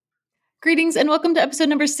Greetings and welcome to episode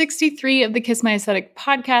number 63 of the Kiss My Aesthetic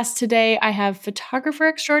podcast. Today I have photographer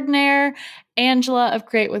extraordinaire Angela of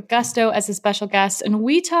Create with Gusto as a special guest, and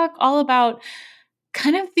we talk all about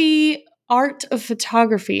kind of the art of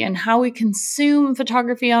photography and how we consume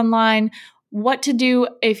photography online, what to do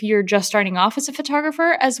if you're just starting off as a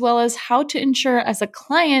photographer, as well as how to ensure as a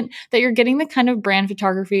client that you're getting the kind of brand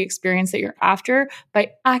photography experience that you're after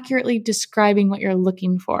by accurately describing what you're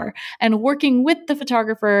looking for and working with the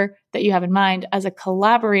photographer that you have in mind as a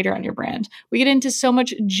collaborator on your brand. We get into so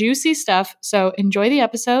much juicy stuff, so enjoy the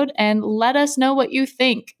episode and let us know what you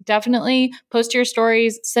think. Definitely post your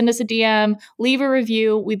stories, send us a DM, leave a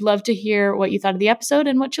review. We'd love to hear what you thought of the episode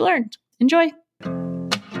and what you learned. Enjoy.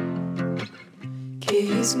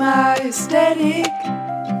 Kiss My Aesthetic,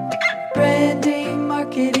 branding,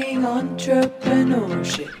 marketing,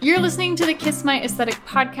 entrepreneurship. You're listening to the Kiss My Aesthetic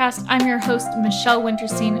podcast. I'm your host, Michelle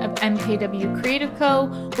Winterstein of MKW Creative Co.,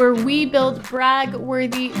 where we build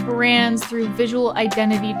brag-worthy brands through visual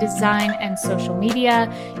identity design and social media.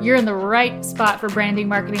 You're in the right spot for branding,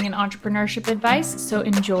 marketing, and entrepreneurship advice, so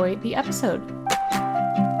enjoy the episode.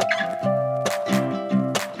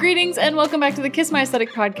 Greetings and welcome back to the Kiss My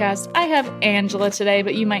Aesthetic podcast. I have Angela today,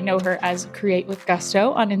 but you might know her as Create with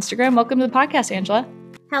Gusto on Instagram. Welcome to the podcast, Angela.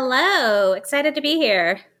 Hello. Excited to be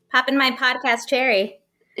here. Popping my podcast cherry.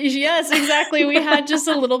 Yes, exactly. We had just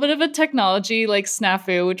a little bit of a technology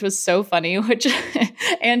snafu, which was so funny, which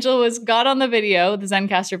Angela got on the video, the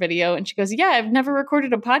Zencastr video, and she goes, yeah, I've never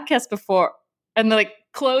recorded a podcast before. And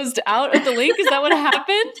closed out of the link. Is that what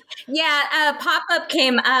happened? Yeah, a pop-up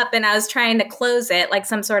came up and I was trying to close it, like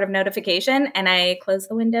some sort of notification, and I closed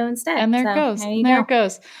the window instead. And there it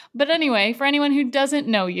goes. But anyway, for anyone who doesn't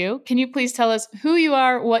know you, can you please tell us who you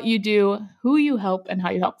are, what you do, who you help, and how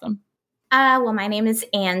you help them? Well, my name is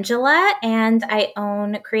Angela, and I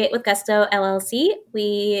own Create with Gusto, LLC.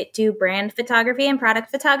 We do brand photography and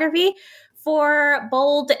product photography for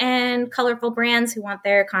bold and colorful brands who want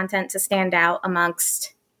their content to stand out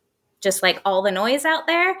amongst just all the noise out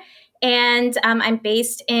there. And I'm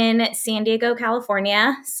based in San Diego,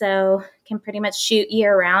 California, so can pretty much shoot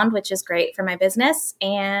year round, which is great for my business.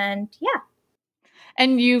 And yeah.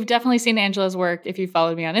 And you've definitely seen Angela's work if you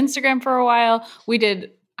followed me on Instagram for a while. We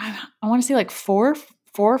did, I want to say four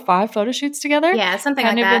or five photo shoots together. Yeah, something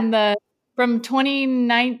like that. From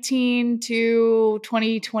 2019 to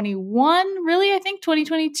 2021, really, I think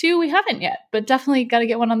 2022, we haven't yet, but definitely got to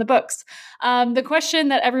get one on the books. The question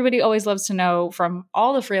that everybody always loves to know from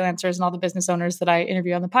all the freelancers and all the business owners that I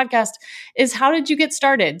interview on the podcast is, how did you get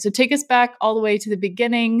started? So take us back all the way to the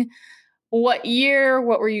beginning. What year?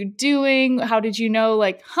 What were you doing? How did you know,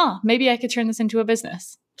 maybe I could turn this into a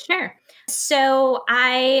business? Sure. So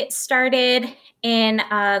I started in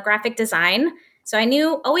graphic design. So I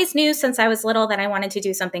always knew since I was little that I wanted to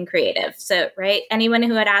do something creative. So, right, anyone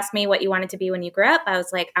who had asked me what you wanted to be when you grew up, I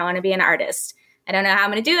was like, I want to be an artist. I don't know how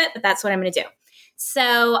I'm going to do it, but that's what I'm going to do.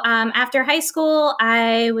 So after high school,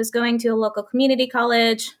 I was going to a local community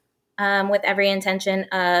college with every intention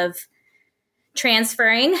of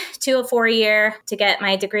transferring to a 4-year to get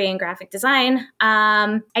my degree in graphic design.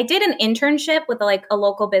 I did an internship with a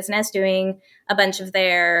local business doing a bunch of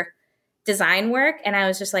their design work, and I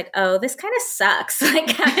was just like, oh, this kind of sucks,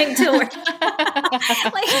 having to work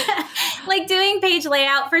doing page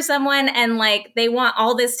layout for someone, and they want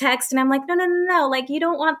all this text, and I'm like, no, you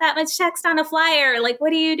don't want that much text on a flyer,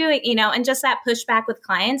 what are you doing, and just that pushback with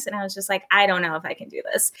clients. And I was just like, I don't know if I can do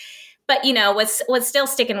this, but was still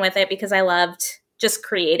sticking with it because I loved just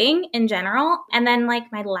creating in general. And then my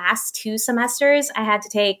last 2 semesters, I had to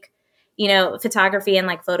take photography and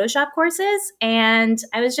Photoshop courses. And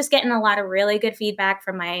I was just getting a lot of really good feedback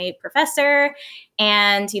from my professor.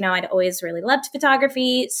 And, I'd always really loved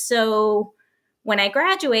photography. So when I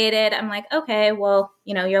graduated, I'm like, okay, well,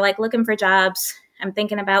 you're looking for jobs. I'm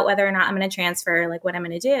thinking about whether or not I'm going to transfer, what I'm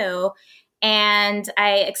going to do. And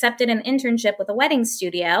I accepted an internship with a wedding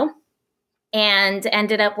studio and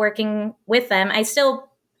ended up working with them. I still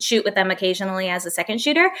shoot with them occasionally as a second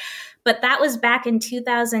shooter, but that was back in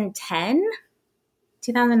 2009,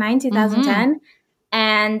 2010.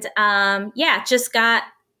 And just got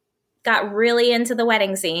really into the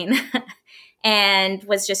wedding scene and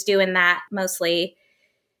was just doing that mostly.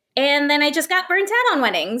 And then I just got burnt out on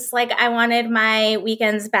weddings. I wanted my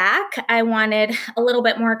weekends back. I wanted a little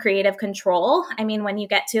bit more creative control. I mean, when you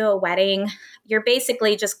get to a wedding, you're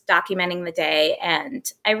basically just documenting the day.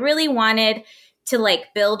 And I really wanted to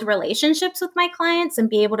build relationships with my clients and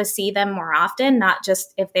be able to see them more often, not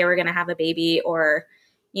just if they were going to have a baby or,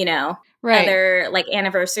 Right. other like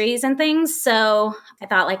anniversaries and things. So I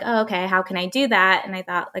thought like, oh, okay, how can I do that? And I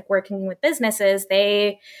thought like working with businesses,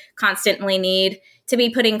 they constantly need to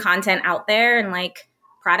be putting content out there and like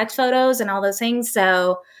product photos and all those things.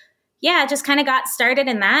 So yeah, just kind of got started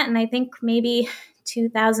in that. And I think maybe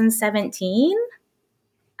 2017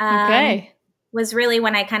 Okay. was really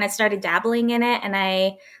when I kind of started dabbling in it. And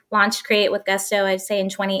I launched Create with Gusto, I'd say in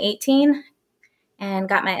 2018, and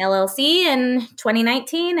got my LLC in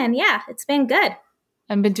 2019. And yeah, it's been good.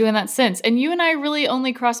 I've been doing that since. And you and I really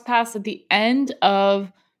only crossed paths at the end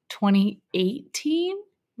of 2018,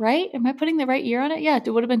 right? Am I putting the right year on it? Yeah,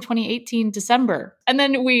 it would have been 2018 December. And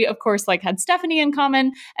then we, of course, like had Stephanie in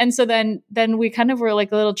common. And so then we kind of were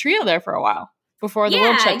like a little trio there for a while before the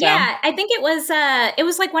world shut down. Yeah. I think it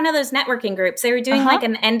was like one of those networking groups. They were doing like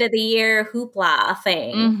an end of the year hoopla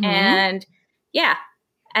thing. Mhm. And yeah.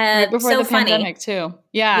 Right before so the funny. pandemic too.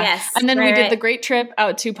 Yeah. Yes. And then we right, did right. the great trip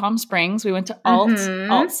out to Palm Springs. We went to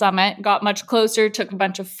Alt Summit, got much closer, took a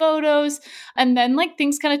bunch of photos, and then like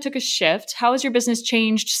things kind of took a shift. How has your business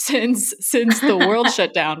changed since the world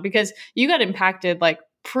shut down? Because you got impacted like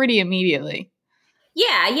pretty immediately.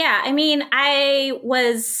 Yeah. I mean, I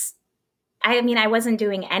wasn't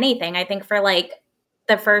doing anything, I think, for like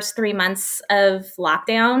the first 3 months of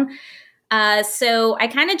lockdown. So I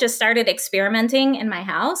kind of just started experimenting in my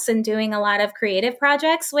house and doing a lot of creative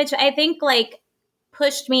projects, which I think like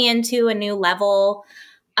pushed me into a new level.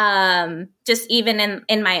 Just even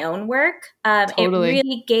in my own work, Totally. It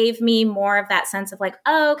really gave me more of that sense of like,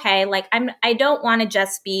 oh, okay, like I don't want to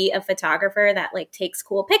just be a photographer that like takes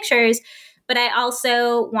cool pictures, but I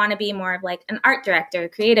also want to be more of like an art director,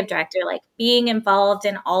 creative director, like being involved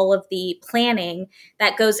in all of the planning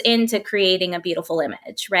that goes into creating a beautiful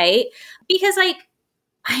image, right? Because like,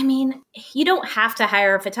 I mean, you don't have to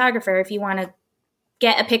hire a photographer if you want to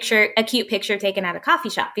get a cute picture taken at a coffee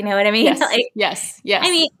shop. You know what I mean? Yes. Like, yes.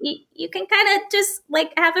 I mean, you can kind of just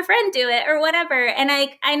like have a friend do it or whatever. And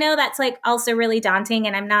I know that's like also really daunting,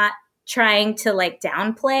 and I'm not trying to like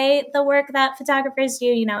downplay the work that photographers do.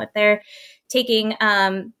 You know, if they're taking,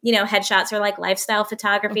 headshots or like lifestyle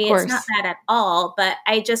photography, it's not that at all. But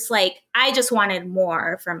I just wanted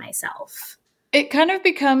more for myself. It kind of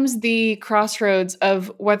becomes the crossroads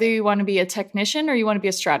of whether you want to be a technician or you want to be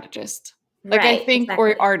a strategist. Like Right, I think,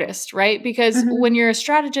 exactly. or artist, right? Because when you're a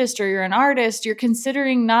strategist or you're an artist, you're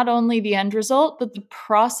considering not only the end result, but the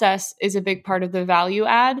process is a big part of the value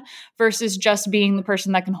add versus just being the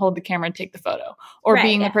person that can hold the camera and take the photo, or Right,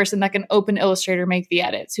 being yeah. the person that can open Illustrator, make the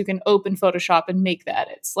edits, who can open Photoshop and make the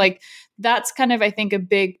edits. Like that's kind of, I think, a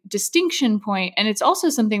big distinction point. And it's also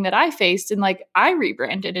something that I faced, and like I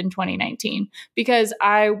rebranded in 2019 because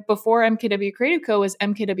before MKW Creative Co. was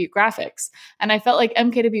MKW Graphics. And I felt like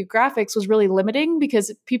MKW Graphics was really limiting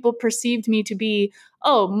because people perceived me to be,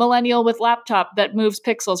 millennial with laptop that moves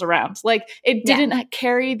pixels around. Like it didn't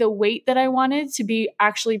carry the weight that I wanted to be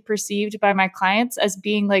actually perceived by my clients as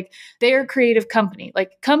being like their creative company.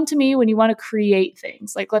 Like come to me when you want to create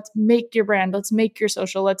things. Like let's make your brand, let's make your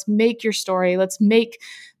social, let's make your story, let's make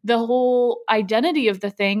the whole identity of the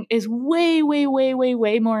thing is way, way, way, way,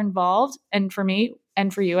 way more involved. And for me,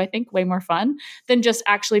 and for you, I think way more fun than just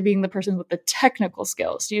actually being the person with the technical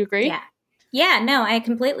skills. Do you agree? Yeah. Yeah, no, I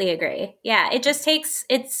completely agree. Yeah, it just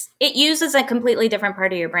it uses a completely different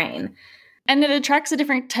part of your brain. And it attracts a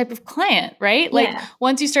different type of client, right? Like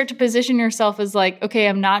once you start to position yourself as like, okay,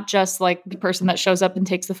 I'm not just like the person that shows up and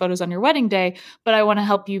takes the photos on your wedding day, but I want to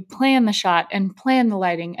help you plan the shot and plan the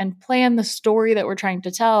lighting and plan the story that we're trying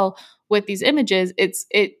to tell with these images. It's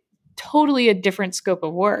totally a different scope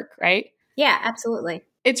of work, right? Yeah, absolutely.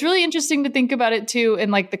 It's really interesting to think about it too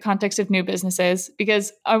in like the context of new businesses,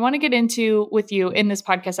 because I want to get into with you in this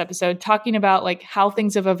podcast episode talking about like how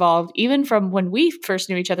things have evolved even from when we first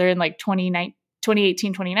knew each other in like 2018,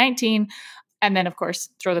 2019. And then of course,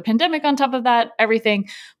 throw the pandemic on top of that, everything.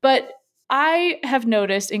 But I have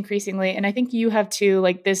noticed increasingly, and I think you have too,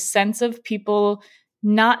 like this sense of people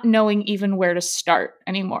not knowing even where to start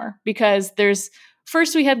anymore, because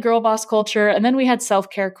first we had girl boss culture, and then we had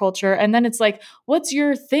self-care culture. And then it's like, what's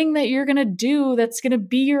your thing that you're going to do that's going to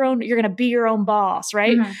be you're going to be your own boss,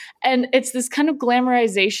 right? Mm-hmm. And it's this kind of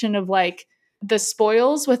glamorization of like the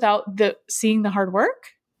spoils without seeing the hard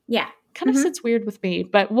work. Yeah. Kind of sits weird with me,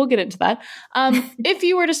 but we'll get into that. If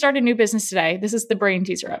you were to start a new business today, this is the brain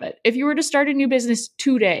teaser of it. If you were to start a new business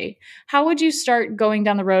today, how would you start going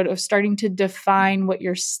down the road of starting to define what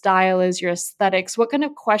your style is, your aesthetics? What kind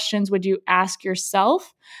of questions would you ask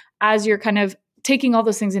yourself as you're kind of taking all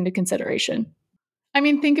those things into consideration? I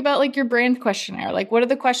mean, think about like your brand questionnaire. Like, what are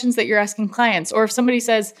the questions that you're asking clients? Or if somebody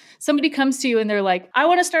comes to you and they're like, I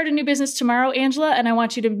want to start a new business tomorrow, Angela, and I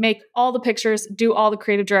want you to make all the pictures, do all the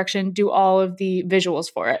creative direction, do all of the visuals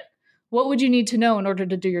for it. What would you need to know in order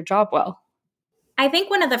to do your job well? I think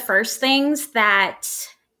one of the first things that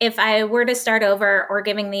if I were to start over or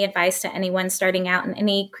giving the advice to anyone starting out in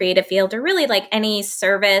any creative field or really like any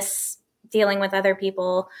service dealing with other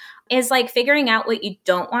people is like figuring out what you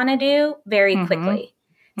don't want to do very quickly.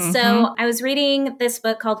 So I was reading this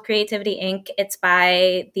book called Creativity Inc. It's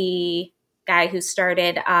by the guy who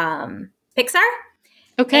started Pixar.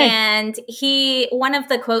 Okay. And one of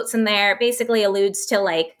the quotes in there basically alludes to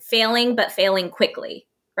like failing, but failing quickly.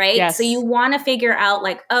 Right. Yes. So you want to figure out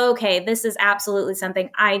like, oh, okay, this is absolutely something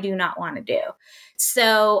I do not want to do.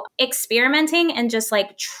 So experimenting and just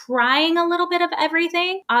like trying a little bit of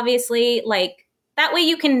everything, obviously, like that way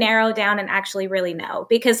you can narrow down and actually really know.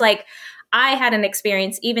 Because like I had an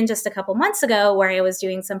experience even just a couple months ago where I was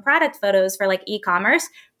doing some product photos for like e-commerce.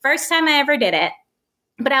 First time I ever did it.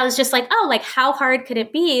 But I was just like, oh, like how hard could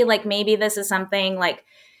it be? Like maybe this is something like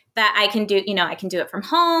that I can do, I can do it from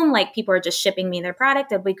home. Like people are just shipping me their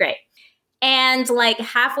product. It'd be great. And like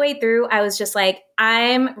halfway through, I was just like,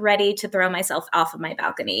 I'm ready to throw myself off of my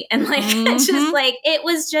balcony. And like, just like, it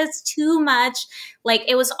was just too much. Like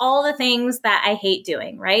it was all the things that I hate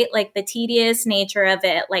doing, right? Like the tedious nature of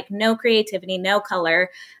it, like no creativity, no color.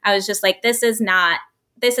 I was just like, this is not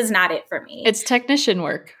it for me. It's technician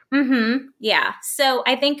work. Yeah. So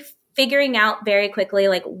I think figuring out very quickly,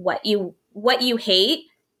 like what you hate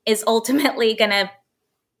is ultimately going to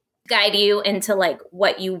guide you into like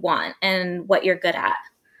what you want and what you're good at.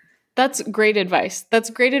 That's great advice. That's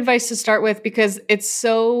great advice to start with because it's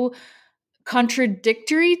so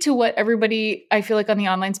contradictory to what everybody I feel like on the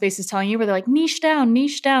online space is telling you, where they're like niche down,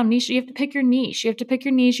 niche down, niche. You have to pick your niche. You have to pick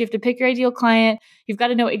your niche. You have to pick your ideal client. You've got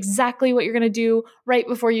to know exactly what you're going to do right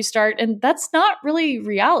before you start. And that's not really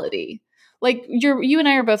reality. Like you and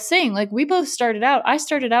I are both saying, like we both started out. I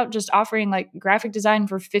started out just offering like graphic design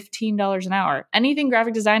for $15 an hour. Anything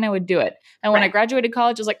graphic design, I would do it. And when I graduated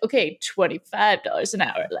college, I was like, okay, $25 an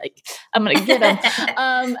hour. Like I'm going to get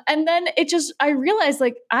them. And then I realized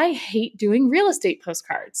like I hate doing real estate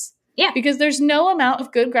postcards. Yeah. Because there's no amount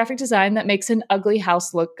of good graphic design that makes an ugly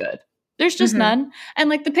house look good. There's just none.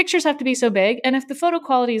 And like the pictures have to be so big. And if the photo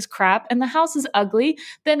quality is crap and the house is ugly,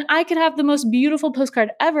 then I could have the most beautiful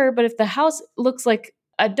postcard ever. But if the house looks like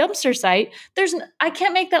a dumpster site, I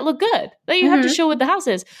can't make that look good. That you have to show what the house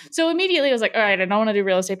is. So immediately I was like, all right, I don't want to do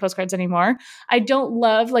real estate postcards anymore. I don't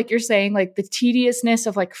love, like you're saying, like the tediousness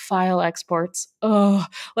of like file exports. Oh,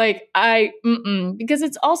 like because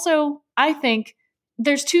it's also, I think,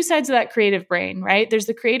 there's two sides of that creative brain, right? There's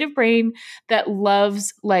the creative brain that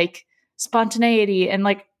loves like spontaneity and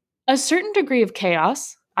like a certain degree of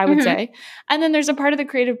chaos, I would say. And then there's a part of the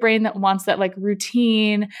creative brain that wants that like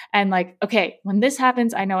routine and like, okay, when this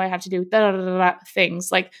happens, I know I have to do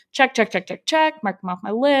things like check, mark them off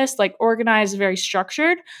my list, like organized, very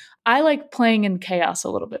structured. I like playing in chaos a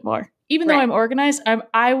little bit more. Even though I'm organized,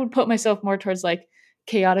 I would put myself more towards like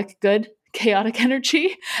chaotic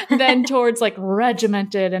energy than towards like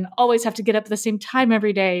regimented and always have to get up at the same time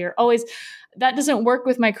every day or always. That doesn't work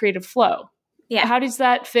with my creative flow. Yeah. How does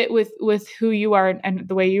that fit with who you are and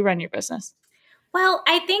the way you run your business? Well,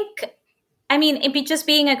 it'd be just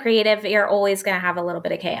being a creative, you're always going to have a little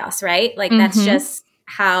bit of chaos, right? Like that's just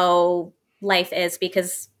how life is,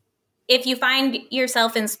 because if you find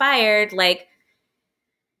yourself inspired, like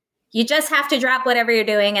you just have to drop whatever you're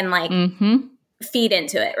doing and like feed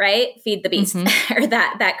into it, right? Feed the beast or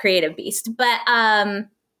that creative beast. But,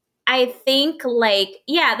 I think like,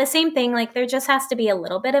 yeah, the same thing, like there just has to be a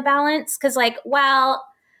little bit of balance. Cause like, while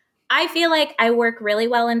I feel like I work really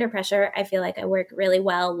well under pressure, I feel like I work really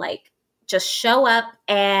well, like just show up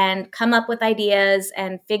and come up with ideas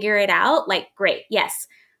and figure it out. Like, great. Yes.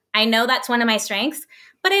 I know that's one of my strengths,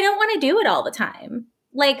 but I don't want to do it all the time.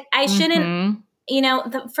 Like I shouldn't,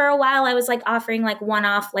 for a while I was like offering like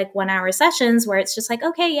one-off, like 1 hour sessions where it's just like,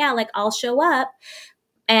 okay, yeah, like I'll show up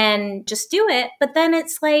and just do it. But then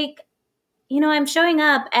it's like, I'm showing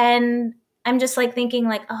up and I'm just like thinking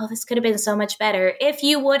like, oh, this could have been so much better if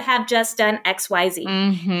you would have just done X, Y, Z.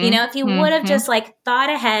 If you would have just like thought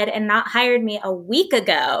ahead and not hired me a week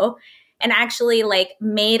ago and actually like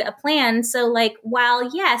made a plan. So like,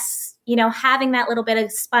 while yes, having that little bit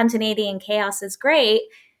of spontaneity and chaos is great,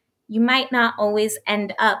 you might not always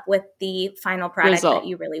end up with the final product that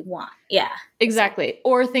you really want. Yeah. Exactly.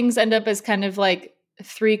 Or things end up as kind of like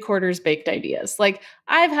 3/4 baked ideas. Like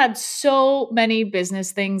I've had so many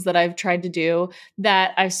business things that I've tried to do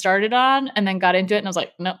that I started on and then got into it and I was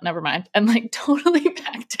like, nope, never mind. And like totally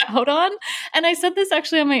backed out on. And I said this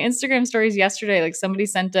actually on my Instagram stories yesterday. Like somebody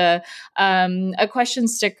sent a question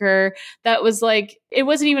sticker that was like, it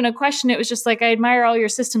wasn't even a question. It was just like, I admire all your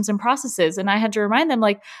systems and processes. And I had to remind them,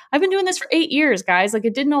 like, I've been doing this for 8 years, guys. Like,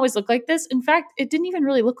 it didn't always look like this. In fact, it didn't even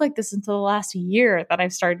really look like this until the last year that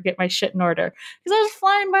I've started to get my shit in order because I was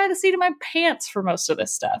flying by the seat of my pants for most of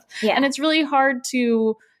this stuff. Yeah. And it's really hard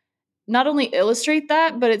to not only illustrate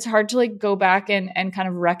that, but it's hard to like go back and kind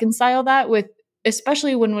of reconcile that with,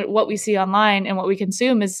 especially when what we see online and what we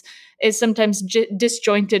consume is sometimes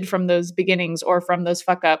disjointed from those beginnings or from those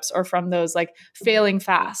fuck ups or from those like failing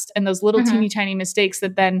fast and those little teeny tiny mistakes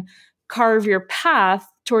that then carve your path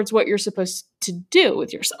towards what you're supposed to do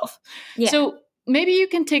with yourself. Yeah. So maybe you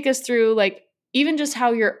can take us through like even just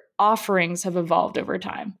how your offerings have evolved over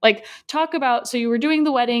time. Like talk about, so you were doing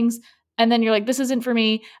the weddings and then you're like, this isn't for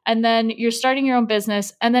me. And then you're starting your own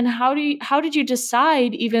business. And then how did you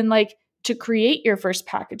decide even like to create your first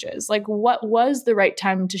packages? Like what was the right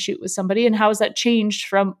time to shoot with somebody and how has that changed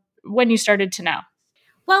from when you started to now?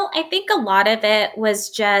 Well, I think a lot of it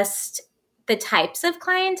was just the types of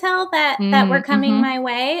clientele that were coming my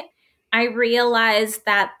way. I realized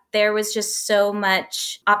that there was just so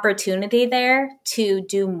much opportunity there to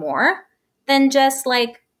do more than just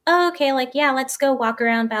like, oh, okay, like, yeah, let's go walk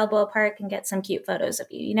around Balboa Park and get some cute photos of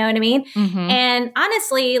you. You know what I mean? And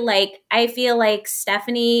honestly, like, I feel like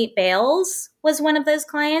Stephanie Bales was one of those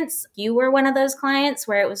clients. You were one of those clients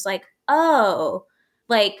where it was like, oh,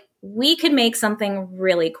 like, we could make something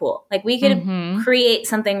really cool. Like, we could create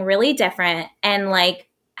something really different and like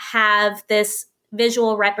have this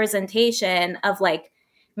visual representation of like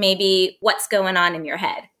maybe what's going on in your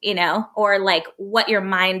head, you know, or like what your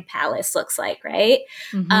mind palace looks like, right?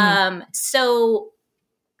 So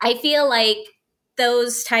I feel like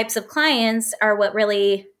those types of clients are what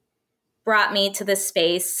really brought me to the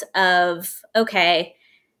space of, okay,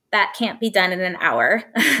 that can't be done in an hour.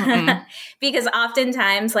 Because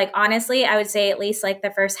oftentimes, like, honestly, I would say at least like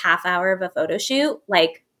the first half hour of a photo shoot,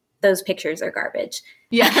 like those pictures are garbage.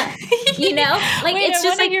 Yeah. You know, like Wait, it's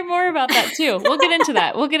just like, hear more about that too. We'll get into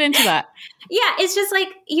that. Yeah. It's just like,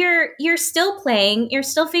 you're still playing, you're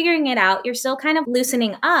still figuring it out. You're still kind of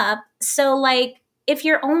loosening up. So like, if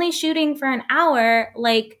you're only shooting for an hour,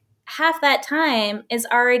 like half that time is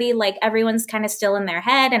already like, everyone's kind of still in their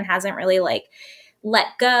head and hasn't really like let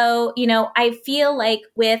go. You know, I feel like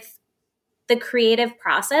with the creative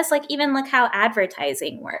process, like even like how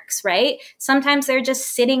advertising works, right? Sometimes they're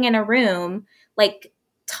just sitting in a room, like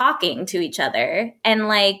talking to each other. And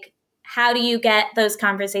like, how do you get those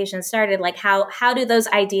conversations started? Like how do those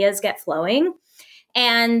ideas get flowing?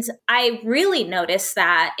 And I really noticed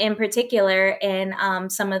that in particular in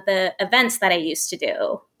some of the events that I used to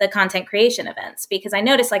do, the content creation events, because I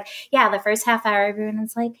noticed like, yeah, the first half hour, everyone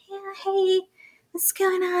was like, yeah, hey, what's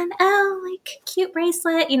going on? Oh, like cute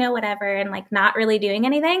bracelet, you know, whatever. And like not really doing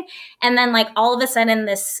anything. And then like all of a sudden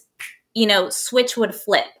this, you know, switch would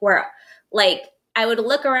flip where like I would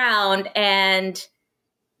look around and,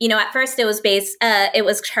 you know, at first it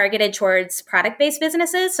was targeted towards product-based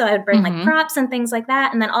businesses. So I would bring like props and things like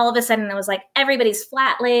that. And then all of a sudden it was like everybody's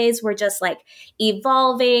flat lays were just like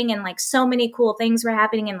evolving and like so many cool things were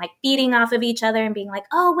happening and like feeding off of each other and being like,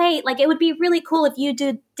 oh, wait, like it would be really cool if you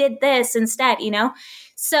did this instead, you know?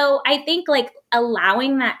 So I think like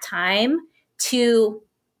allowing that time to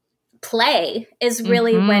play is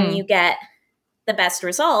really when you get the best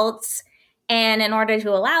results. And in order to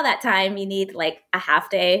allow that time, you need like a half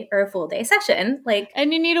day or a full day session. Like,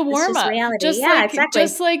 and you need a warm up. Exactly.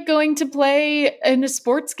 Just like going to play in a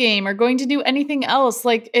sports game or going to do anything else.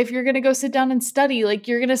 Like if you're going to go sit down and study, like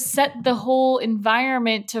you're going to set the whole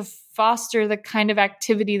environment to foster the kind of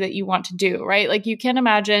activity that you want to do, right? Like you can't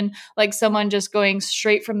imagine like someone just going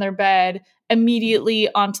straight from their bed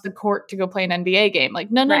immediately onto the court to go play an NBA game.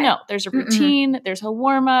 Like, no. There's a routine, there's a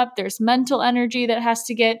warm up, there's mental energy that has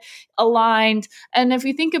to get aligned. And if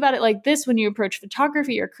you think about it like this, when you approach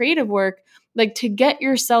photography or creative work, like to get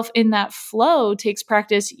yourself in that flow takes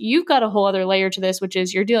practice. You've got a whole other layer to this, which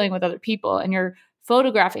is you're dealing with other people and you're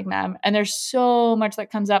photographing them. And there's so much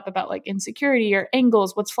that comes up about like insecurity or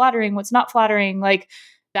angles, what's flattering, what's not flattering. Like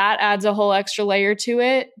that adds a whole extra layer to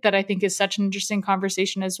it that I think is such an interesting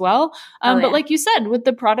conversation as well. But like you said, with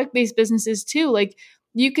the product-based businesses too, like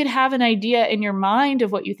you could have an idea in your mind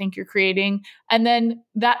of what you think you're creating, and then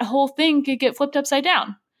that whole thing could get flipped upside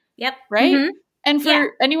down. Yep. Right? And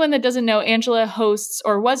for anyone that doesn't know, Angela hosts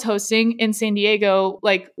or was hosting in San Diego,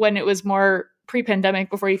 like when it was more pre-pandemic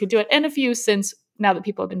before you could do it, and a few since now that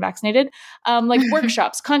people have been vaccinated, like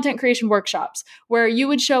workshops, content creation workshops, where you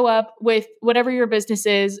would show up with whatever your business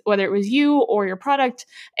is, whether it was you or your product,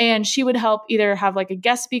 and she would help either have like a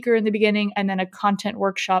guest speaker in the beginning and then a content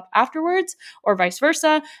workshop afterwards, or vice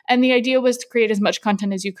versa. And the idea was to create as much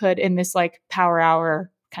content as you could in this like power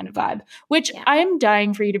hour kind of vibe, which I'm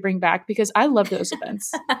dying for you to bring back because I love those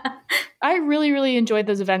events. I really, really enjoyed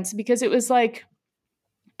those events because it was like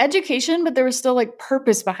education, but there was still like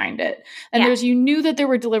purpose behind it. And you knew that there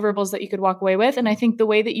were deliverables that you could walk away with. And I think the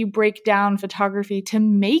way that you break down photography to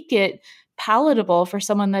make it palatable for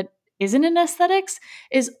someone that isn't in aesthetics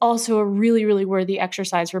is also a really, really worthy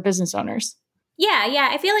exercise for business owners. Yeah.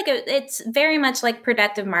 I feel like it's very much like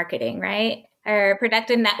productive marketing, right? Or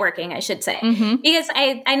productive networking, I should say. Because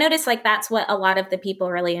I noticed like that's what a lot of the people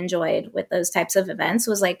really enjoyed with those types of events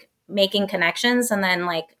was like making connections and then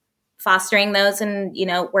like fostering those and, you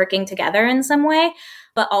know, working together in some way,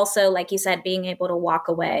 but also, like you said, being able to walk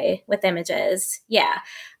away with images. Yeah.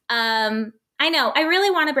 I know. I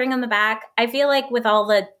really want to bring them back. I feel like with all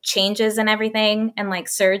the changes and everything and like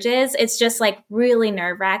surges, it's just like really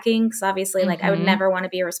nerve wracking because obviously like I would never want to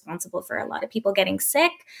be responsible for a lot of people getting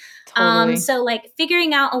sick. Totally. So like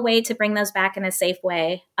figuring out a way to bring those back in a safe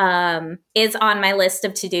way is on my list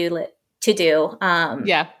of to do.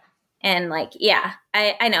 And like,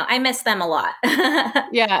 I know I miss them a lot.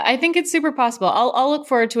 Yeah, I think it's super possible. I'll look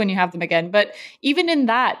forward to when you have them again. But even in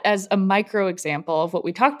that, as a micro example of what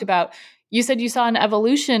we talked about, you said you saw an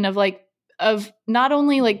evolution of not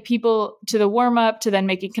only like people to the warm up to then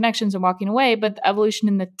making connections and walking away, but the evolution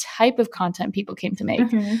in the type of content people came to make.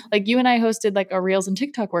 Like you and I hosted like a Reels and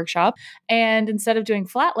TikTok workshop. And instead of doing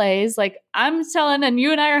flat lays, like I'm telling, and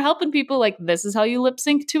you and I are helping people like, this is how you lip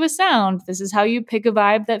sync to a sound. This is how you pick a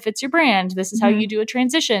vibe that fits your brand. This is how you do a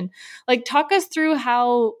transition. Like talk us through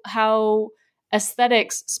how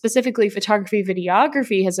aesthetics, specifically photography,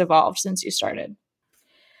 videography has evolved since you started.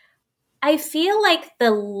 I feel like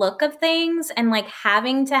the look of things and like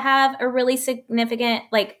having to have a really significant,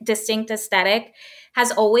 like distinct aesthetic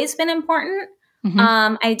has always been important.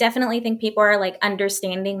 I definitely think people are like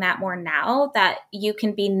understanding that more now, that you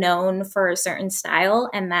can be known for a certain style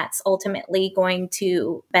and that's ultimately going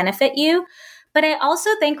to benefit you. But I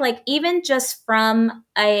also think like even just from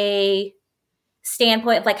a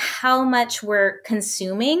standpoint of like how much we're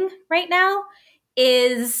consuming right now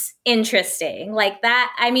is interesting. Like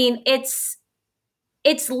that, I mean, it's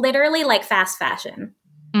literally like fast fashion.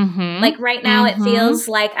 Like right now it feels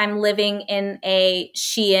like I'm living in a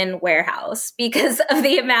Shein warehouse because of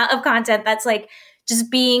the amount of content that's like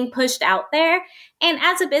just being pushed out there. And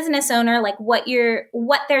as a business owner, like what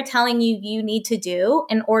they're telling you need to do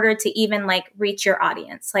in order to even like reach your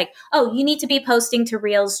audience. Like, oh, you need to be posting to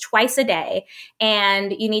Reels twice a day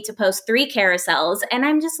and you need to post 3 carousels. And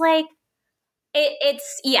I'm just like,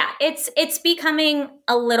 it's becoming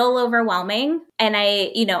a little overwhelming. And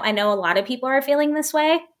I know a lot of people are feeling this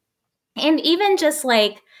way. And even just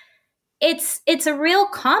like, it's a real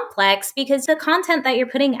complex because the content that you're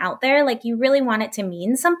putting out there, like you really want it to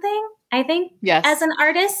mean something, I think, as an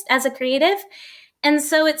artist, as a creative. And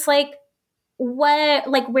so it's like,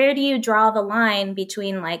 where do you draw the line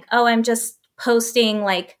between like, oh, I'm just posting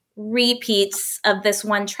like repeats of this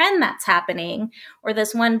one trend that's happening or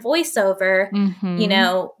this one voiceover, you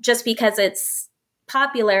know, just because it's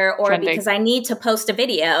popular or trending, because I need to post a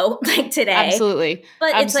video like today. Absolutely.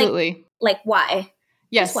 But Absolutely. It's like why?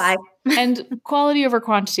 Yes. Just why? And quality over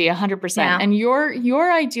quantity, 100%. Yeah. And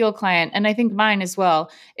your ideal client, and I think mine as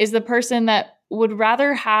well, is the person that would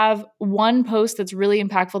rather have one post that's really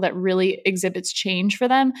impactful, that really exhibits change for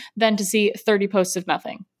them, than to see 30 posts of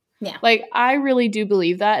nothing. Yeah. Like, I really do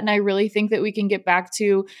believe that. And I really think that we can get back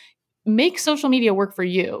to make social media work for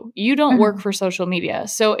you. You don't work for social media.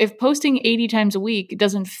 So if posting 80 times a week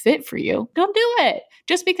doesn't fit for you, don't do it.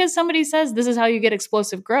 Just because somebody says this is how you get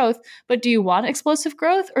explosive growth, but do you want explosive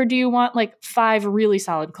growth or do you want like 5 really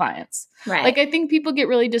solid clients? Right. Like I think people get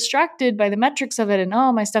really distracted by the metrics of it and,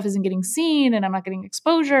 oh, my stuff isn't getting seen and I'm not getting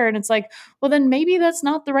exposure. And it's like, well, then maybe that's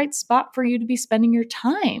not the right spot for you to be spending your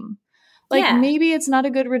time. Like maybe it's not a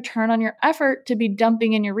good return on your effort to be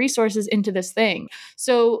dumping in your resources into this thing.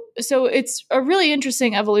 So it's a really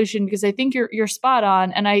interesting evolution because I think you're spot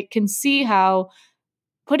on. And I can see how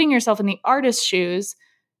putting yourself in the artist's shoes,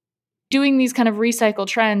 doing these kind of recycle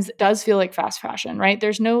trends does feel like fast fashion, right?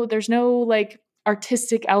 There's no like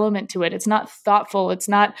artistic element to it. It's not thoughtful. It's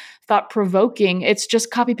not thought provoking. It's just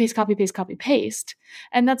copy, paste, copy, paste, copy, paste.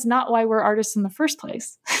 And that's not why we're artists in the first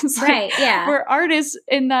place. Right. Yeah. We're artists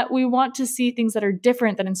in that we want to see things that are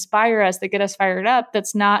different, that inspire us, that get us fired up.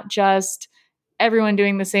 That's not just everyone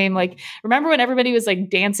doing the same. Like, remember when everybody was like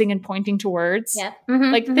dancing and pointing to words? Yeah.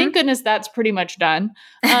 Mm-hmm, like, thank goodness that's pretty much done.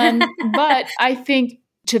 But I think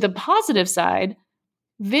to the positive side,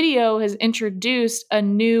 video has introduced a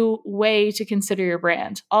new way to consider your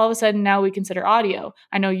brand. All of a sudden, now we consider audio.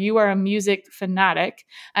 I know you are a music fanatic,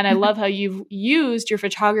 and I love how you've used your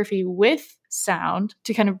photography with sound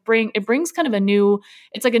to kind of brings kind of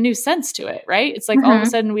it's like a new sense to it, right? It's like all of a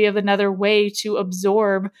sudden we have another way to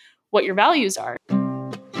absorb what your values are.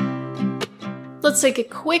 Let's take a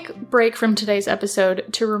quick break from today's episode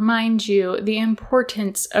to remind you the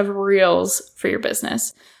importance of Reels for your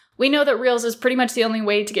business. We know that Reels is pretty much the only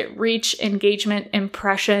way to get reach, engagement,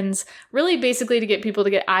 impressions, really basically to get people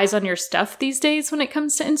to get eyes on your stuff these days when it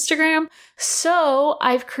comes to Instagram. So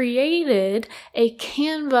I've created a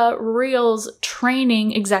Canva Reels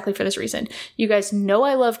training exactly for this reason. You guys know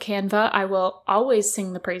I love Canva. I will always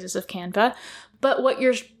sing the praises of Canva. But what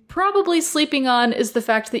you're probably sleeping on is the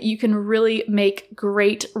fact that you can really make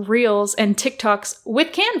great Reels and TikToks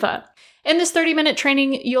with Canva. In this 30-minute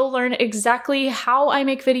training, you'll learn exactly how I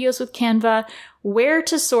make videos with Canva, where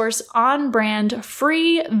to source on-brand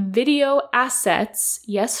free video assets,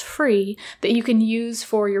 yes, free, that you can use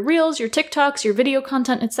for your Reels, your TikToks, your video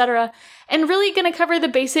content, etc., and really going to cover the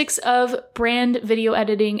basics of brand video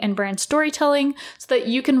editing and brand storytelling so that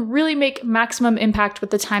you can really make maximum impact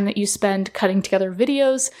with the time that you spend cutting together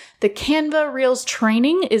videos. The Canva Reels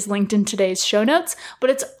training is linked in today's show notes,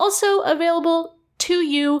 but it's also available to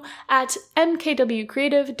you at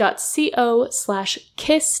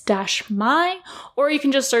mkwcreative.co/kiss-my, or you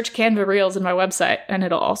can just search Canva Reels in my website and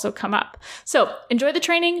it'll also come up. So enjoy the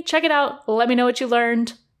training, check it out, let me know what you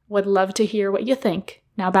learned. Would love to hear what you think.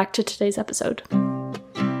 Now back to today's episode.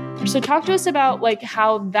 So talk to us about like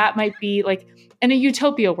how that might be like in a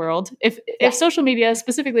utopia world. If social media,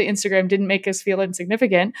 specifically Instagram, didn't make us feel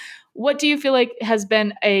insignificant, what do you feel like has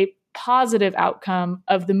been a positive outcome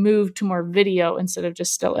of the move to more video instead of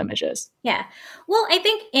just still images? Yeah. Well, I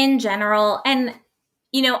think in general, and,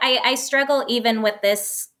 you know, I struggle even with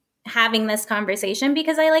this, having this conversation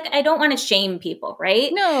because I don't want to shame people,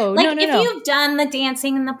 right? No, like if you've done the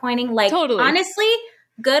dancing and the pointing, like totally. Honestly,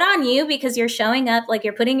 good on you because you're showing up, like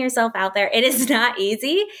you're putting yourself out there. It is not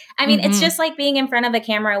easy. I mean, it's just like being in front of a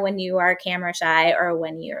camera when you are camera shy or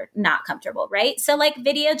when you're not comfortable, right? So like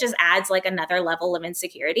video just adds like another level of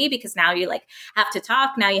insecurity because now you like have to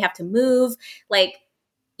talk, now you have to move. Like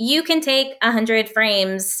you can take 100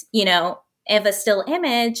 frames, you know, of a still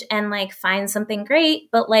image and like find something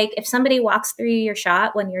great. But like if somebody walks through your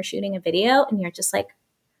shot when you're shooting a video and you're just like,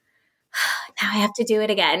 now I have to do it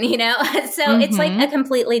again, you know? So it's like a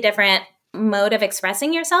completely different mode of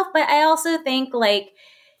expressing yourself. But I also think like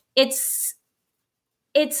it's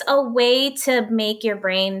a way to make your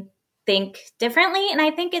brain think differently. And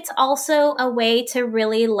I think it's also a way to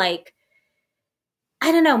really like,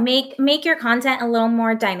 I don't know, make your content a little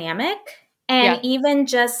more dynamic and even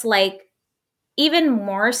just like, even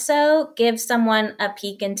more so give someone a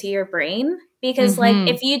peek into your brain. Because like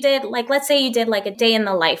if you did like, let's say you did like a day in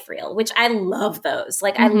the life reel, which I love those.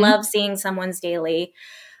 Like I love seeing someone's daily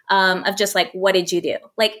of just like, what did you do?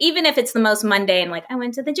 Like, even if it's the most mundane, like I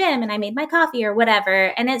went to the gym and I made my coffee or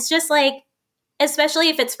whatever. And it's just like, especially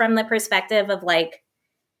if it's from the perspective of like,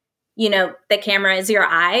 you know, the camera is your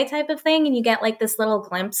eye type of thing. And you get like this little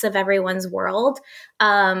glimpse of everyone's world.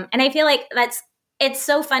 And I feel like it's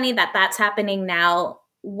so funny that that's happening now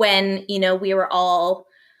when, you know, we were all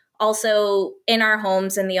also in our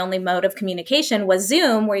homes and the only mode of communication was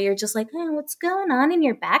Zoom, where you're just like, oh, what's going on in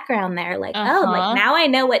your background there? Like, oh, like now I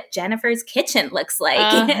know what Jennifer's kitchen looks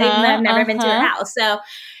like. Even though I've never been to her house. So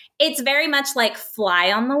it's very much like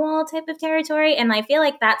fly on the wall type of territory. And I feel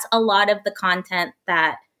like that's a lot of the content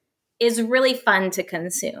that is really fun to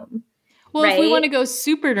consume. Well, right? If we want to go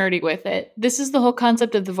super nerdy with it, this is the whole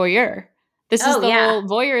concept of the voyeur. This is the whole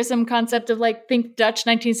voyeurism concept of like, think Dutch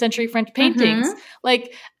 19th century French paintings.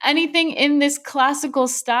 Like anything in this classical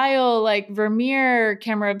style, like Vermeer,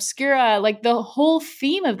 camera obscura, like the whole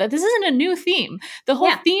theme of that. This isn't a new theme. The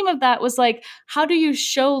whole theme of that was like, how do you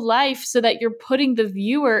show life so that you're putting the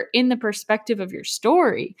viewer in the perspective of your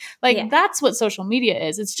story? Like that's what social media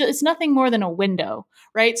is. It's nothing more than a window,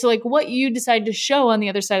 right? So like what you decide to show on the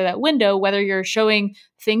other side of that window, whether you're showing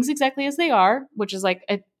things exactly as they are, which is like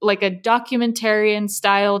a documentarian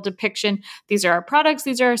style depiction. These are our products.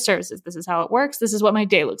 These are our services. This is how it works. This is what my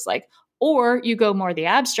day looks like. Or you go more the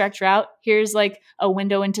abstract route. Here's like a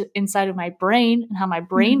window inside of my brain and how my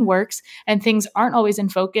brain works. And things aren't always in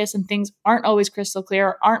focus and things aren't always crystal clear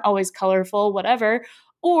or aren't always colorful, whatever.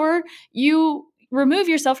 Or you remove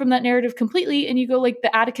yourself from that narrative completely and you go like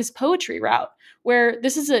the Atticus poetry route, where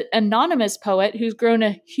this is an anonymous poet who's grown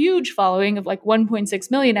a huge following of like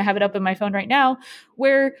 1.6 million. I have it up in my phone right now,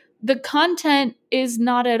 where the content is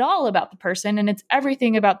not at all about the person and it's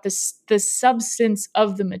everything about the substance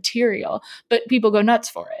of the material, but people go nuts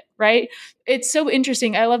for it, right? It's so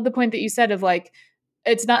interesting. I love the point that you said of like,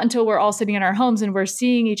 it's not until we're all sitting in our homes and we're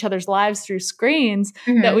seeing each other's lives through screens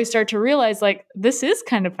that we start to realize like, this is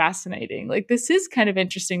kind of fascinating. Like, this is kind of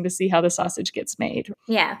interesting to see how the sausage gets made.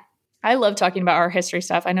 Yeah. I love talking about art history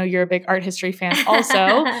stuff. I know you're a big art history fan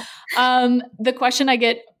also. The question I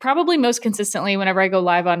get probably most consistently whenever I go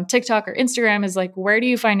live on TikTok or Instagram is like, where do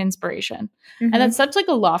you find inspiration? And that's such like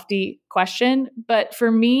a lofty question. But for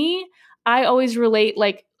me, I always relate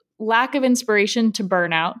like lack of inspiration to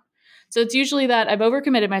burnout. So it's usually that I've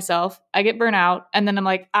overcommitted myself, I get burnout, and then I'm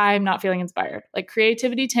like, I'm not feeling inspired. Like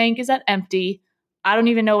creativity tank is at empty. I don't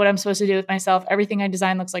even know what I'm supposed to do with myself. Everything I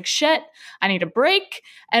design looks like shit. I need a break.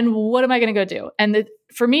 And what am I going to go do? And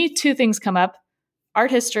for me, two things come up: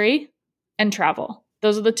 art history and travel.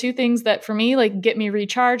 Those are the two things that for me, like get me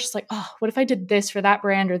recharged. It's like, oh, what if I did this for that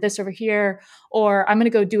brand or this over here? Or I'm going to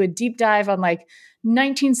go do a deep dive on like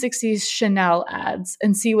 1960s Chanel ads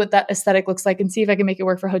and see what that aesthetic looks like and see if I can make it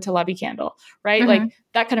work for Hotel Lobby Candle, right? Like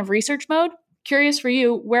that kind of research mode. Curious for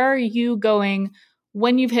you, where are you going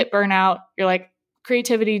when you've hit burnout? You're like,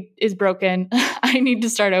 creativity is broken. I need to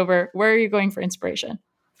start over. Where are you going for inspiration?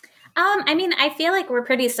 I mean, I feel like we're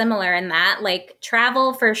pretty similar in that, like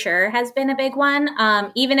travel for sure has been a big one.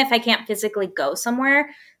 Even if I can't physically go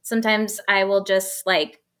somewhere, sometimes I will just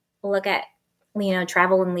like look at,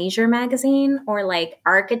 travel and leisure magazine or like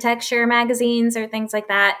architecture magazines or things like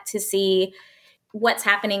that to see what's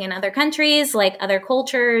happening in other countries, like other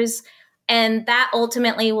cultures. And that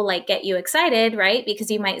ultimately will like get you excited, right? Because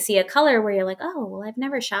you might see a color where you're like, oh, well, I've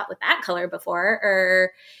never shot with that color before,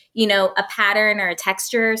 or, a pattern or a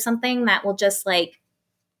texture or something that will just like,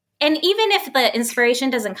 and even if the inspiration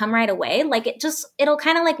doesn't come right away, like it'll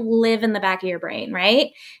kind of like live in the back of your brain,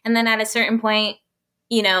 right? And then at a certain point,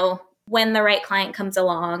 when the right client comes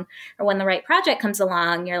along or when the right project comes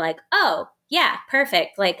along, you're like, oh, yeah,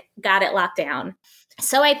 perfect. Like got it locked down.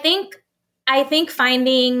 So I think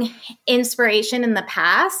finding inspiration in the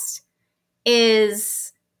past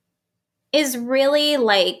is really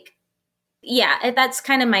like, yeah, that's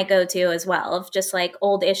kind of my go-to as well, of just like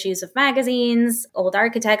old issues of magazines, old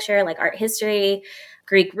architecture, like art history,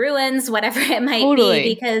 Greek ruins, whatever it might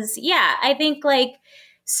be. Because yeah, I think like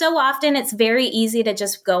so often it's very easy to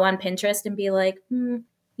just go on Pinterest and be like,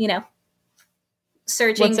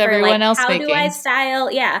 searching what's for everyone like, else how making? do I style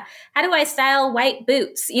white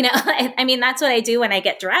boots? I mean, that's what I do when I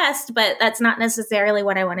get dressed, but that's not necessarily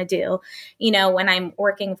what I want to do, when I'm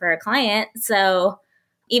working for a client. So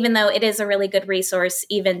even though it is a really good resource,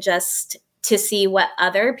 even just to see what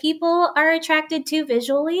other people are attracted to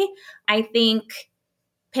visually, I think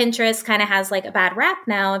Pinterest kind of has like a bad rap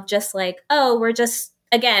now of just like, oh, we're just,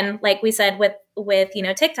 again, like we said with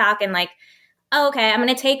TikTok, and like, oh, okay, I'm going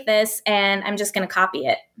to take this and I'm just going to copy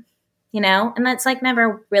it, and that's like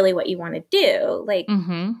never really what you want to do. Like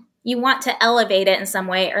you want to elevate it in some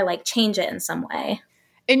way or like change it in some way.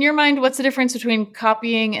 In your mind, what's the difference between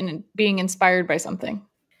copying and being inspired by something?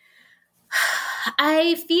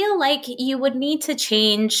 I feel like you would need to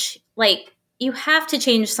change, like you have to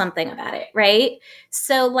change something about it, right?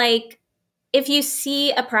 So like if you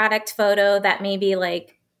see a product photo that maybe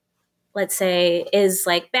like, let's say, is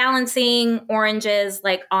like balancing oranges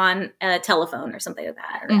like on a telephone or something like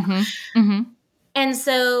that. I don't know. And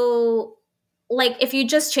so like if you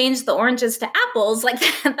just change the oranges to apples, like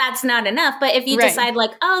that's not enough. But if you decide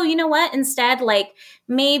like, oh, you know what, instead, like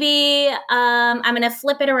maybe I'm going to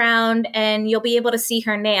flip it around and you'll be able to see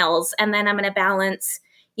her nails. And then I'm going to balance,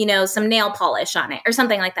 some nail polish on it or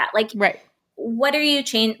something like that. Like, what are you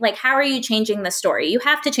like, how are you changing the story? You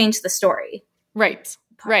have to change the story. Right.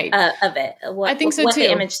 Of it. I think so what too.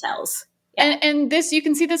 The image sells. Yeah. And this, you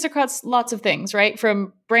can see this across lots of things, right?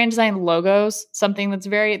 From brand design logos, something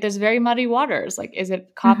there's very muddy waters. Like, is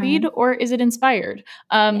it copied or is it inspired?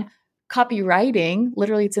 Copywriting,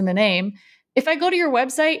 literally it's in the name. If I go to your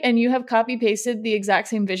website and you have copy pasted the exact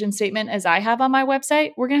same vision statement as I have on my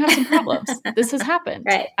website, we're going to have some problems. This has happened.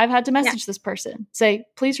 Right. I've had to message this person, say,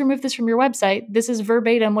 please remove this from your website. This is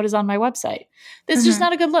verbatim what is on my website. This is just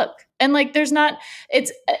not a good look. And like,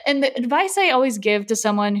 and the advice I always give to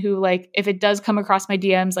someone who like, if it does come across my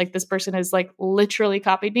DMs, like this person has like literally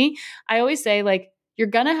copied me, I always say like, you're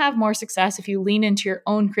going to have more success if you lean into your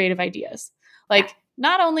own creative ideas. Like,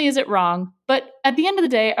 not only is it wrong, but at the end of the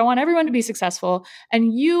day, I want everyone to be successful.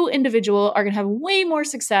 And you, individual, are going to have way more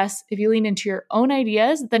success if you lean into your own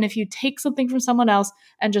ideas than if you take something from someone else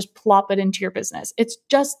and just plop it into your business. It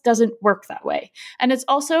just doesn't work that way. And it's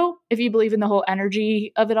also, if you believe in the whole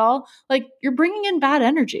energy of it all, like you're bringing in bad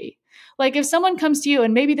energy. Like if someone comes to you,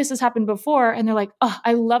 and maybe this has happened before, and they're like, oh,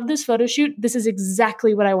 I love this photo shoot. This is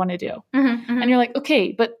exactly what I want to do. And you're like,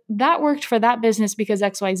 okay, but that worked for that business because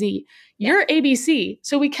XYZ. You're ABC.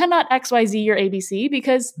 So we cannot XYZ your ABC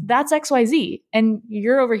because that's XYZ and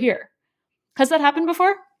you're over here. Has that happened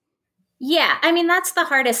before? Yeah. I mean, that's the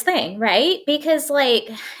hardest thing, right? Because like,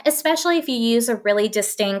 especially if you use a really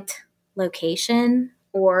distinct location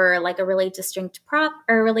or like a really distinct prop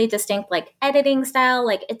or a really distinct like editing style,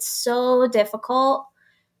 like it's so difficult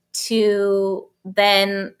to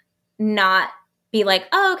then not be like,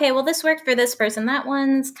 oh, okay, well, this worked for this person. That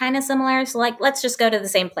one's kind of similar. So like, let's just go to the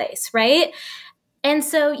same place. Right. And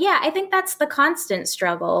so, yeah, I think that's the constant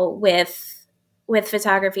struggle with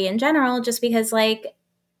photography in general, just because like,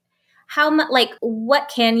 how much, like,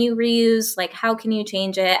 what can you reuse? Like, how can you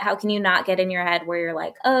change it? How can you not get in your head where you're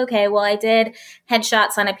like, oh, okay, well, I did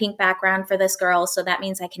headshots on a pink background for this girl, so that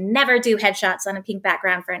means I can never do headshots on a pink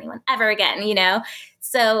background for anyone ever again, you know?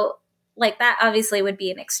 So, like, that obviously would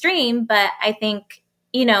be an extreme, but I think,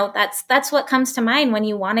 you know, that's what comes to mind when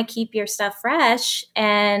you want to keep your stuff fresh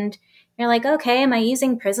and you're like, okay, am I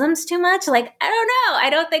using prisms too much? Like, I don't know. I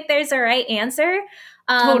don't think there's a right answer.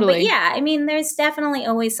 Totally. But yeah, I mean, there's definitely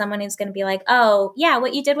always someone who's going to be like, oh, yeah,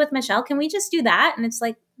 what you did with Michelle, can we just do that? And it's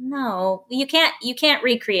like, no, you can't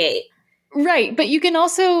recreate. Right. But you can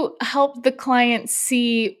also help the client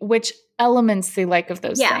see which elements they like of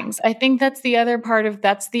those things. I think that's the other part of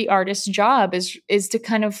that's the artist's job is to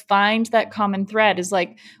kind of find that common thread. Is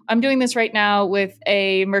like, I'm doing this right now with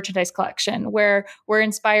a merchandise collection where we're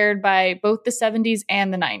inspired by both the 70s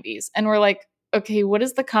and the 90s. And we're like, okay, what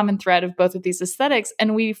is the common thread of both of these aesthetics?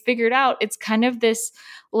 And we figured out it's kind of this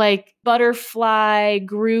like butterfly,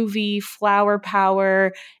 groovy, flower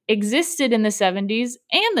power existed in the 70s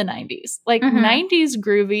and the 90s. Like 90s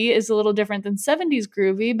groovy is a little different than 70s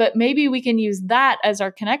groovy, but maybe we can use that as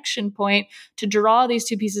our connection point to draw these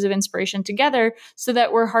two pieces of inspiration together so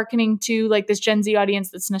that we're hearkening to like this Gen Z audience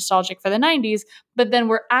that's nostalgic for the 90s, but then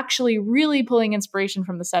we're actually really pulling inspiration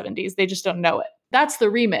from the 70s. They just don't know it. That's the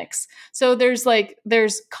remix. So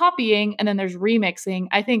there's copying and then there's remixing.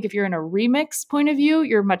 I think if you're in a remix point of view,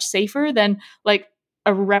 you're much safer than like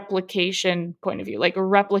a replication point of view, like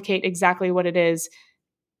replicate exactly what it is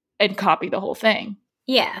and copy the whole thing.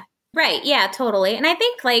 Yeah. Right. Yeah, totally. And I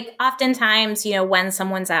think like oftentimes, you know, when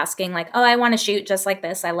someone's asking like, oh, I want to shoot just like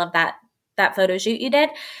this. I love that photo shoot you did.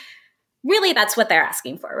 Really, that's what they're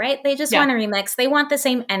asking for, right? They just want to remix. They want the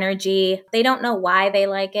same energy. They don't know why they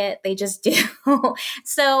like it. They just do.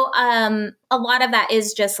 So a lot of that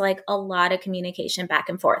is just like a lot of communication back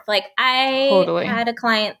and forth. Like I had a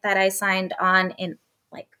client that I signed on in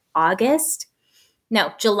like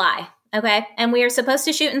July. Okay. And we were supposed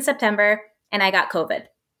to shoot in September and I got COVID.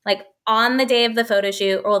 Like on the day of the photo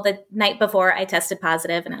shoot or the night before I tested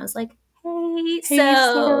positive and I was like, hey,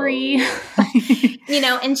 sorry. You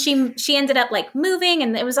know, and she ended up like moving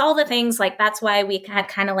and it was all the things like that's why we had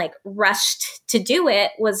kind of like rushed to do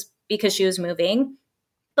it was because she was moving.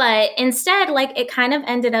 But instead, like it kind of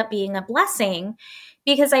ended up being a blessing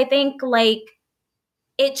because I think like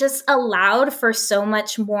it just allowed for so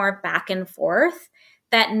much more back and forth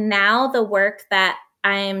that now the work that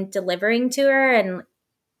I'm delivering to her and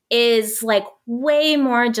is like way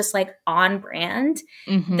more just like on brand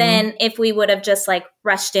than if we would have just like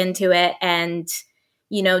rushed into it and,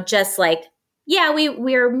 you know, just like, yeah,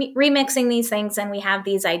 we're remixing these things and we have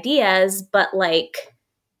these ideas, but like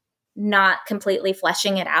not completely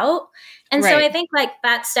fleshing it out. And so I think like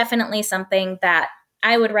that's definitely something that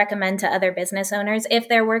I would recommend to other business owners if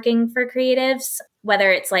they're working for creatives,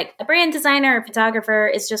 whether it's like a brand designer or photographer,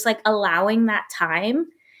 is just like allowing that time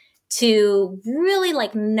to really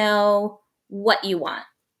like know what you want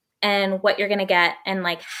and what you're going to get and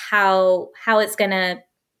like how it's going to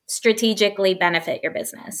strategically benefit your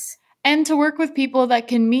business. And to work with people that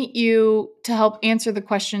can meet you to help answer the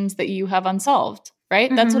questions that you have unsolved, right?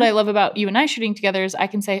 That's what I love about you and I shooting together is I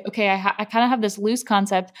can say, okay, I kind of have this loose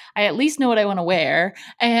concept. I at least know what I want to wear.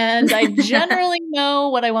 And I generally know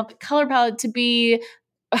what I want the color palette to be.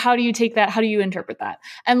 How do you take that? How do you interpret that?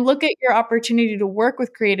 And look at your opportunity to work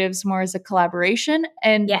with creatives more as a collaboration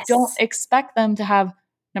and don't expect them to have,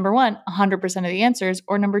 number one, 100% of the answers,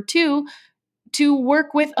 or number two, to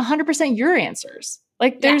work with 100% your answers.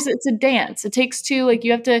 Like it's a dance. It takes two, like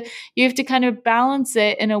you have to kind of balance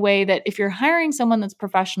it in a way that if you're hiring someone that's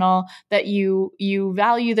professional, that you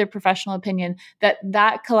value their professional opinion,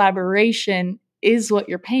 that collaboration is what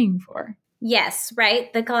you're paying for. Yes,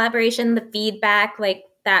 right. The collaboration, the feedback, like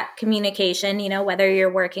that communication, whether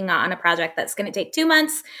you're working on a project that's going to take 2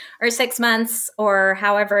 months or 6 months or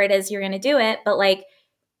however it is you're going to do it. But like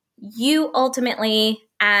you ultimately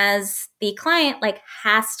as the client, like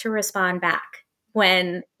has to respond back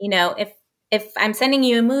when, if I'm sending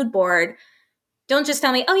you a mood board, don't just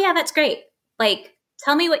tell me, oh yeah, that's great. Like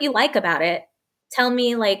tell me what you like about it. Tell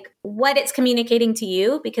me like what it's communicating to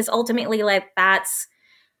you, because ultimately like that's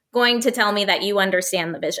going to tell me that you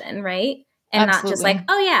understand the vision, right? And Absolutely. Not just like,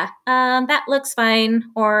 oh yeah, that looks fine,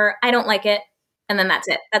 or I don't like it. And then that's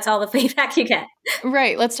it. That's all the feedback you get.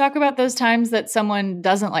 Right. Let's talk about those times that someone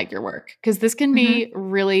doesn't like your work, because this can be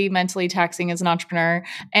really mentally taxing as an entrepreneur.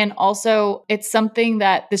 And also, it's something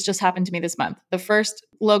that this just happened to me this month. The first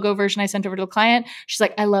logo version I sent over to a client, she's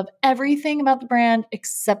like, I love everything about the brand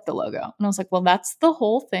except the logo. And I was like, well, that's the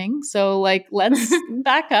whole thing. So like, let's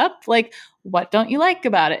back up. Like, what don't you like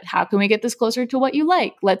about it? How can we get this closer to what you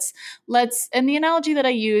like? Let's, and the analogy that I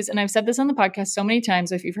use, and I've said this on the podcast so many times,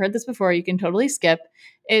 so if you've heard this before, you can totally skip,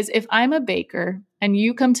 is if I'm a baker and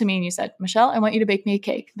you come to me and you said, Michelle, I want you to bake me a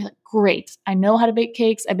cake. I'd be like, great. I know how to bake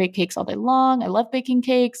cakes. I bake cakes all day long. I love baking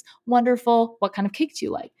cakes. Wonderful. What kind of cake do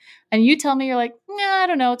you like? And you tell me, you're like, nah, I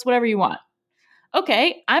don't know. It's whatever you want.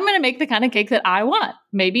 Okay, I'm going to make the kind of cake that I want.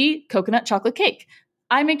 Maybe coconut chocolate cake.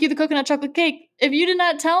 I make you the coconut chocolate cake. If you did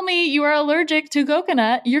not tell me you are allergic to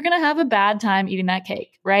coconut, you're going to have a bad time eating that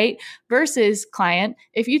cake, right? Versus client,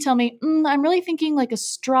 if you tell me, I'm really thinking like a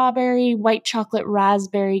strawberry, white chocolate,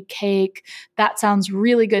 raspberry cake. That sounds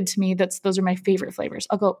really good to me. Those are my favorite flavors.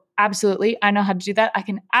 I'll go, absolutely. I know how to do that. I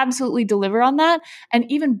can absolutely deliver on that.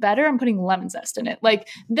 And even better, I'm putting lemon zest in it. Like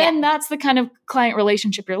then that's the kind of client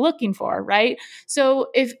relationship you're looking for, right? So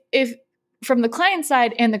if from the client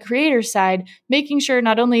side and the creator side, making sure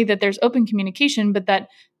not only that there's open communication, but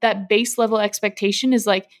that base level expectation is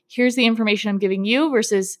like, here's the information I'm giving you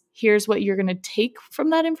versus here's what you're going to take from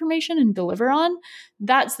that information and deliver on.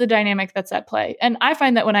 That's the dynamic that's at play. And I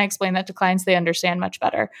find that when I explain that to clients, they understand much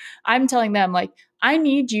better. I'm telling them like, I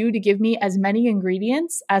need you to give me as many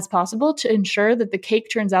ingredients as possible to ensure that the cake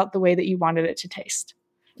turns out the way that you wanted it to taste.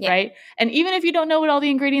 Yeah. Right. And even if you don't know what all the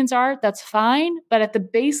ingredients are, that's fine. But at the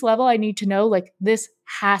base level, I need to know like this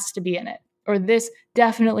has to be in it, or this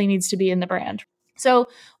definitely needs to be in the brand. So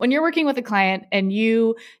when you're working with a client and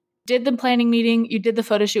you did the planning meeting, you did the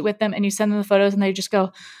photo shoot with them and you send them the photos and they just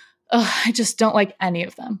go, oh, I just don't like any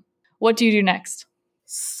of them. What do you do next?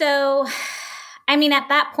 So, I mean, at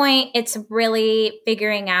that point, it's really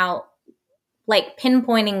figuring out like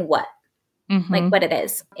pinpointing what. Like what it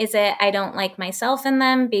is. Is it I don't like myself in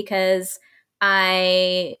them because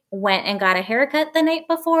I went and got a haircut the night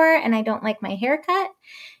before and I don't like my haircut?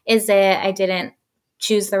 Is it I didn't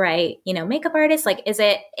choose the right, makeup artist? Like, is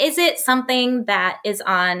it something that is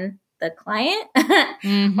on the client?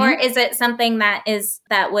 Or is it something that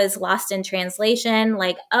was lost in translation?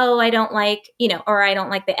 Like, oh, I don't like, or I don't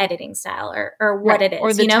like the editing style or what it is.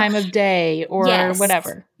 Or the time of day or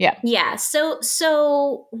whatever. Yeah. Yeah.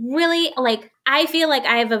 So really like, I feel like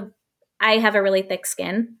I have a really thick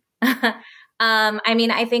skin. I mean,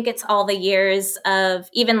 I think it's all the years of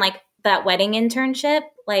even like that wedding internship,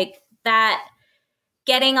 like that,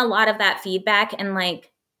 getting a lot of that feedback and like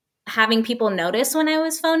having people notice when I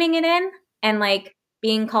was phoning it in and like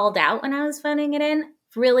being called out when I was phoning it in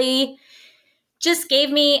really just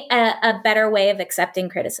gave me a better way of accepting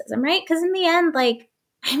criticism, right? Because in the end, like,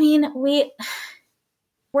 I mean,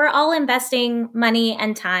 we're all investing money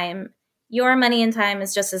and time. Your money and time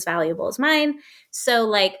is just as valuable as mine. So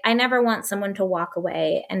like, I never want someone to walk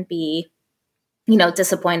away and be,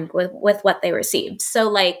 disappointed with what they received. So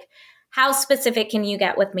like, how specific can you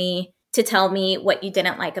get with me to tell me what you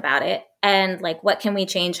didn't like about it? And like, what can we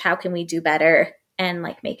change? How can we do better and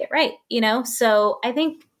like make it right? So I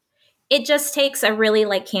think it just takes a really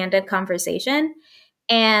like candid conversation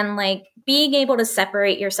and like being able to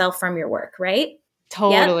separate yourself from your work, right?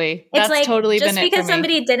 Totally. Yep. That's it's like, totally just been because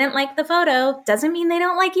somebody didn't like the photo doesn't mean they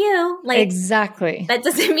don't like you. Like exactly. That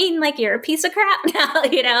doesn't mean like you're a piece of crap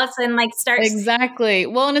now, so, and like start exactly.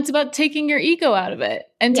 Well, and it's about taking your ego out of it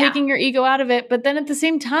and taking your ego out of it. But then at the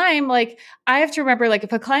same time, like I have to remember, like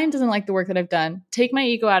if a client doesn't like the work that I've done, take my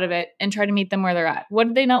ego out of it and try to meet them where they're at. What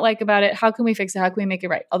did they not like about it? How can we fix it? How can we make it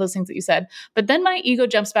right? All those things that you said. But then my ego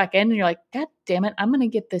jumps back in and you're like, God damn it, I'm going to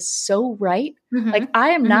get this so right. Like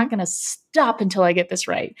I am not going to stop until I get this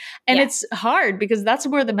right. And it's hard because that's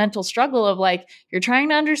where the mental struggle of like, you're trying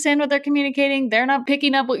to understand what they're communicating. They're not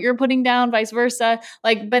picking up what you're putting down, vice versa.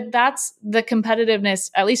 Like, but that's the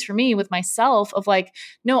competitiveness, at least for me with myself of like,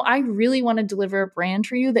 no, I really want to deliver a brand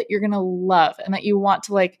for you that you're going to love and that you want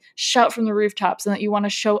to like shout from the rooftops and that you want to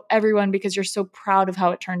show everyone because you're so proud of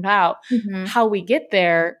how it turned out. How we get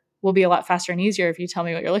there will be a lot faster and easier if you tell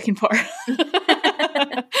me what you're looking for.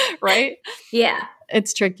 Right? Yeah.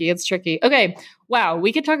 It's tricky. It's tricky. Okay. Wow.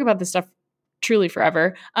 We could talk about this stuff truly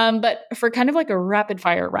forever. But for kind of like a rapid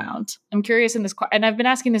fire round, I'm curious in this, and I've been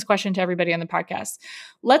asking this question to everybody on the podcast.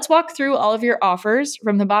 Let's walk through all of your offers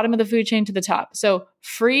from the bottom of the food chain to the top. So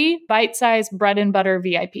free, bite-sized, bread and butter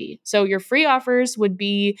VIP. So your free offers would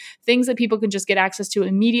be things that people can just get access to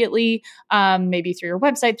immediately, maybe through your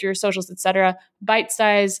website, through your socials, etc.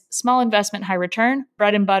 Bite-sized, small investment, high return,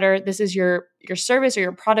 bread and butter. This is your service or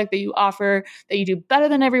your product that you offer that you do better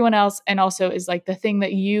than everyone else and also is like the thing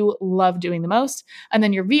that you love doing the most. And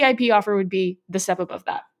then your VIP offer would be the step above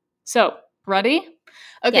that. So ready?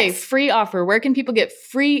 Okay. Yes. Free offer. Where can people get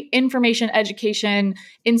free information, education,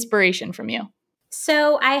 inspiration from you?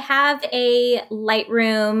 So I have a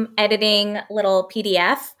Lightroom editing little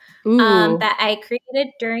PDF that I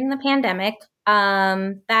created during the pandemic.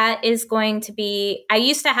 That is going to be, I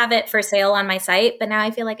used to have it for sale on my site, but now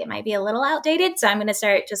I feel like it might be a little outdated. So I'm going to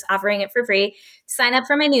start just offering it for free. Sign up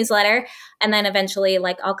for my newsletter. And then eventually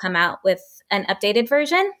like I'll come out with an updated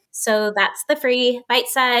version. So that's the free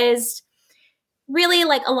bite-sized. Really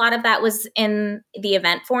like a lot of that was in the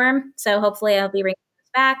event form. So hopefully I'll be bringing this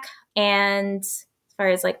back. And as far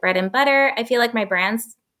as like bread and butter, I feel like my brand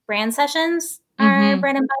sessions are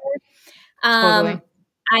bread and butter. Totally.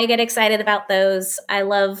 I get excited about those. I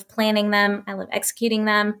love planning them. I love executing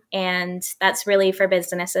them. And that's really for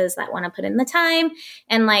businesses that want to put in the time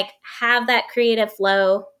and like have that creative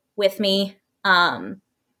flow with me,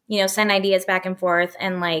 send ideas back and forth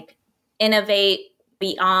and like innovate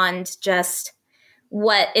beyond just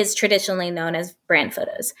what is traditionally known as brand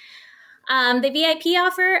photos. The VIP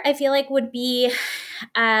offer, I feel like would be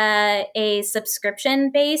a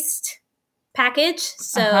subscription-based package.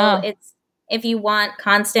 So it's, if you want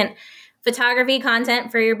constant photography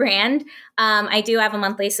content for your brand, I do have a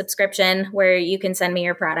monthly subscription where you can send me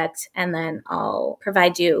your product and then I'll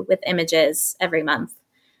provide you with images every month.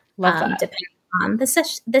 Love that. Depending on the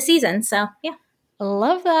season. So, yeah.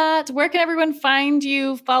 Love that. Where can everyone find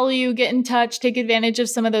you, follow you, get in touch, take advantage of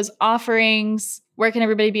some of those offerings? Where can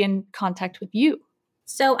everybody be in contact with you?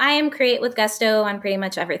 So I am Create with Gusto on pretty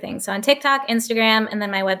much everything. So on TikTok, Instagram, and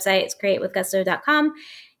then my website is createwithgusto.com.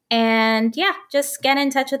 And yeah, just get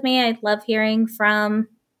in touch with me. I love hearing from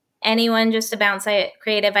anyone just to bounce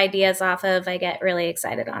creative ideas off of. I get really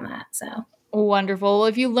excited on that. So wonderful. Well,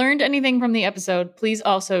 if you learned anything from the episode, please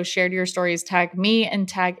also share your stories. Tag me and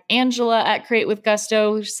tag Angela at Create with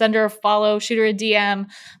Gusto. Send her a follow, shoot her a DM.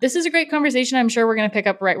 This is a great conversation. I'm sure we're going to pick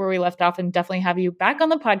up right where we left off and definitely have you back on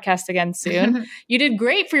the podcast again soon. You did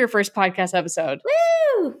great for your first podcast episode.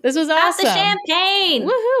 Woo! This was awesome. Got the champagne.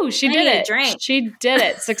 Woohoo! She did it. She did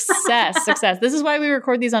it. Success. Success. This is why we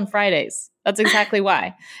record these on Fridays. That's exactly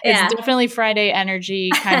why. It's definitely Friday energy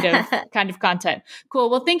kind of content. Cool.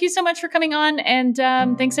 Well, thank you so much for coming on, and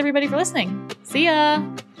thanks everybody for listening. See ya.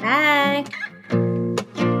 Bye.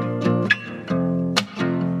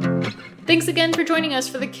 Thanks again for joining us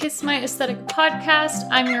for the Kiss My Aesthetic podcast.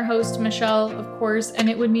 I'm your host, Michelle, of course, and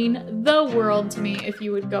it would mean the world to me if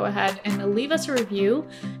you would go ahead and leave us a review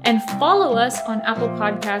and follow us on Apple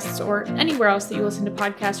Podcasts or anywhere else that you listen to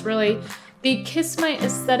podcasts, really. The Kiss My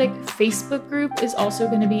Aesthetic Facebook group is also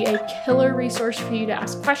going to be a killer resource for you to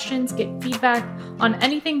ask questions, get feedback on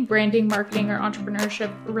anything branding, marketing, or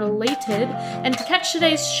entrepreneurship related. And to catch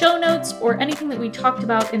today's show notes or anything that we talked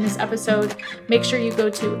about in this episode, make sure you go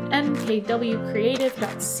to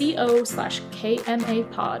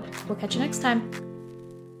mkwcreative.co/KMA pod. We'll catch you next time.